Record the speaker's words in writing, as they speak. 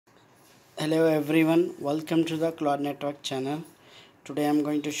Hello everyone, welcome to the Cloud Network channel. Today I'm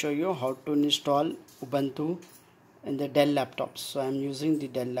going to show you how to install Ubuntu in the Dell laptops. So I'm using the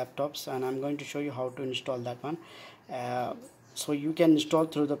Dell laptops and I'm going to show you how to install that one. So you can install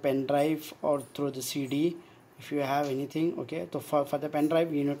through the pen drive or through the CD if you have anything. Okay, so for the pen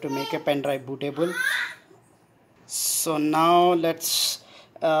drive you need to make a pen drive bootable. So now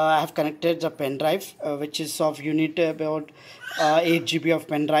I have connected the pen drive which is of unit about 8 GB of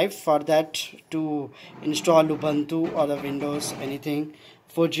pen drive. For that, to install Ubuntu or the Windows anything,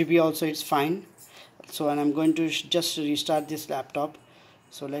 4 GB also it's fine. So and I'm going to just restart this laptop.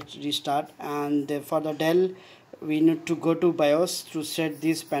 So let's restart, and for the Dell we need to go to BIOS to set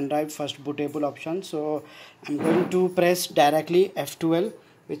this pen drive first bootable option. So I'm going to press directly F12,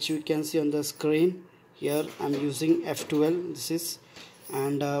 which you can see on the screen. Here I'm using F12, this is,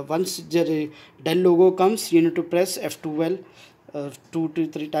 and once the Dell logo comes, you need to press F12 2 to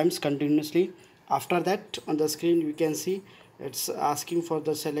 3 times continuously. After that, on the screen you can see it's asking for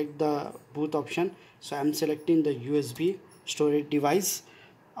the select the boot option. So I'm selecting the USB storage device.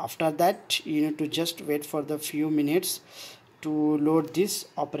 After that, you need to just wait for the few minutes to load this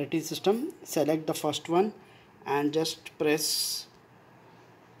operating system. Select the first one and just press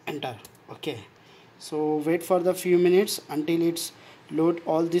enter. Okay, so wait for the few minutes until it's load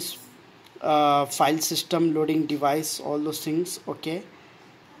all this file system, loading device, all those things. Okay,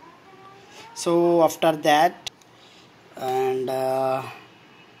 so after that, and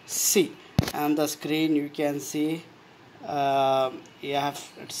see on the screen you can see yeah,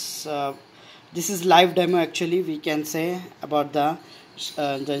 it's this is live demo actually, we can say, about the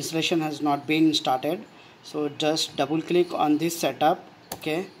installation has not been started. So just double click on this setup.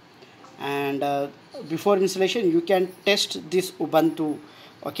 Okay, and before installation you can test this Ubuntu.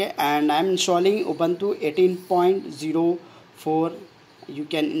 Okay, and I'm installing Ubuntu 18.04. You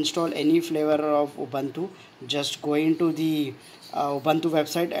can install any flavor of Ubuntu. Just go into the Ubuntu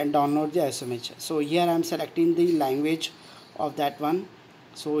website and download the SMH. So here I'm selecting the language of that one.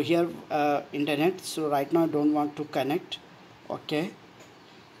 So here internet, so right now I don't want to connect. Okay,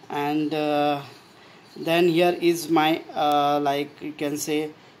 and then here is my like you can say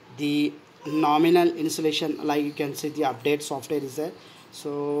the nominal installation, like you can see the update software is there.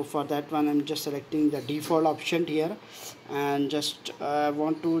 So for that one I'm just selecting the default option here, and just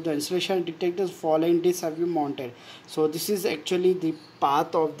want to the installation detectors following this have you mounted. So this is actually the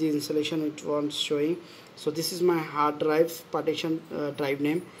path of the installation it wants showing. So this is my hard drive partition drive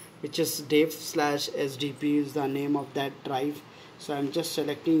name, which is dev/sdp is the name of that drive. So I'm just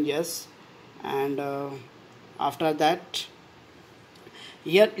selecting yes, and after that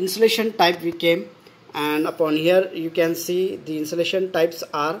here installation type we came, and upon here you can see the installation types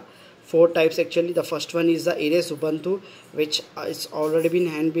are 4 types actually. The first one is the Erase Ubuntu, which is already been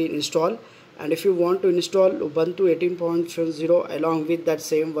installed, and if you want to install Ubuntu 18.04 along with that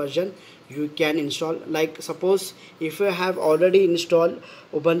same version, you can install. Like suppose if you have already installed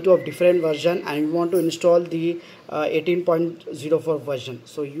Ubuntu of different version and you want to install the 18.04 version,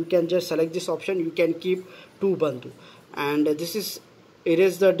 so you can just select this option. You can keep 2 Ubuntu, and this is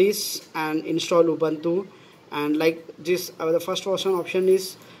erase the disk and install Ubuntu. And like this the first version option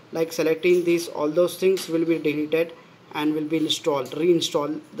is like selecting this, all those things will be deleted and will be installed,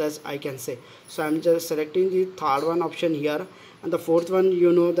 reinstalled, that's I can say. So I'm just selecting the third one option here, and the fourth one,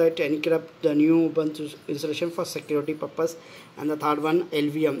 you know, that encrypt the new Ubuntu installation for security purpose, and the third one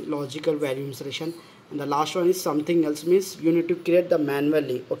LVM, logical value installation, and the last one is something else, means you need to create the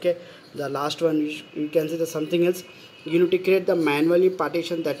manually. Okay, the last one you can see the something else, you need to create the manually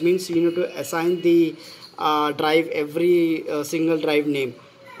partition. That means you need to assign the drive every single drive name.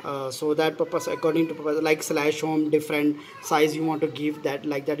 So that purpose, according to purpose, like /home, different size you want to give, that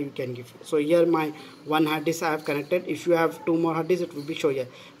like that you can give. So here my one hard disk I have connected. If you have 2 more hard disks, it will be show here.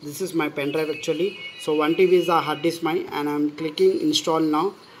 This is my pen drive actually. So 1 TB is the hard disk mine, and I'm clicking install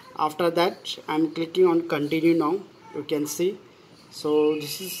now. After that I'm clicking on continue now, you can see. So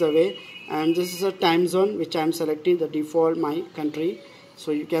this is the way, and this is a time zone which I am selecting the default my country.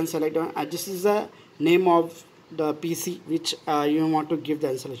 So you can select this is the name of the PC which you want to give the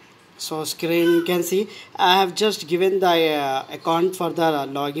installation. So screen you can see I have just given the account for the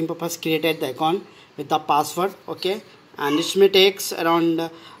login purpose, created the account with the password. Okay, and it may takes around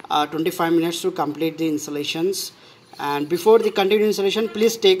 25 minutes to complete the installations. And before the continued installation,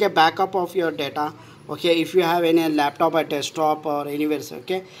 please take a backup of your data. Okay, if you have any laptop or desktop or anywhere.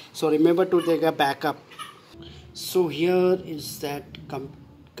 Okay, so remember to take a backup. So here is that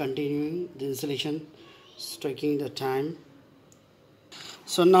continuing the installation, it's taking the time.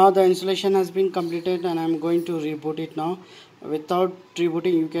 So now the installation has been completed, and I'm going to reboot it now. without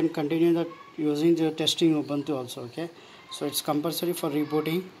rebooting you can continue that using the testing Ubuntu also. Okay, so it's compulsory for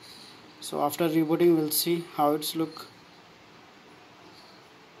rebooting. So after rebooting we'll see how it's look.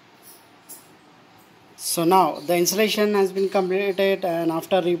 So now the installation has been completed, and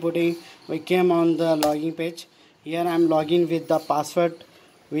after rebooting we came on the login page. Here I am logging with the password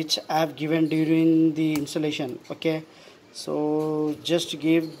which I have given during the installation. Okay, so just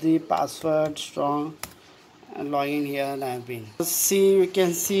give the password strong and login here, and I have been. See, you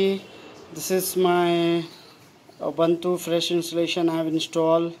can see this is my Ubuntu fresh installation I have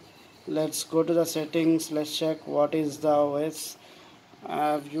installed. Let's go to the settings. Let's check what is the OS I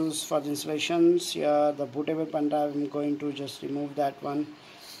have used for the installations. Here the bootable pen drive, I'm going to just remove that one.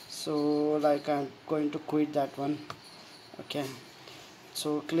 So like I'm going to quit that one. Okay,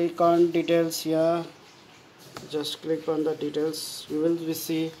 so click on details here, just click on the details. You will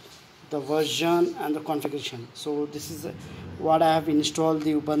see the version and the configuration. So this is what I have installed,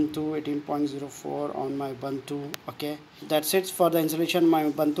 the Ubuntu 18.04 on my Ubuntu. Okay, that's it for the installation my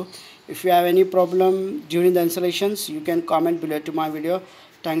Ubuntu. If you have any problem during the installations, you can comment below to my video.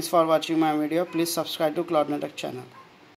 Thanks for watching my video. Please subscribe to Cloud Network channel.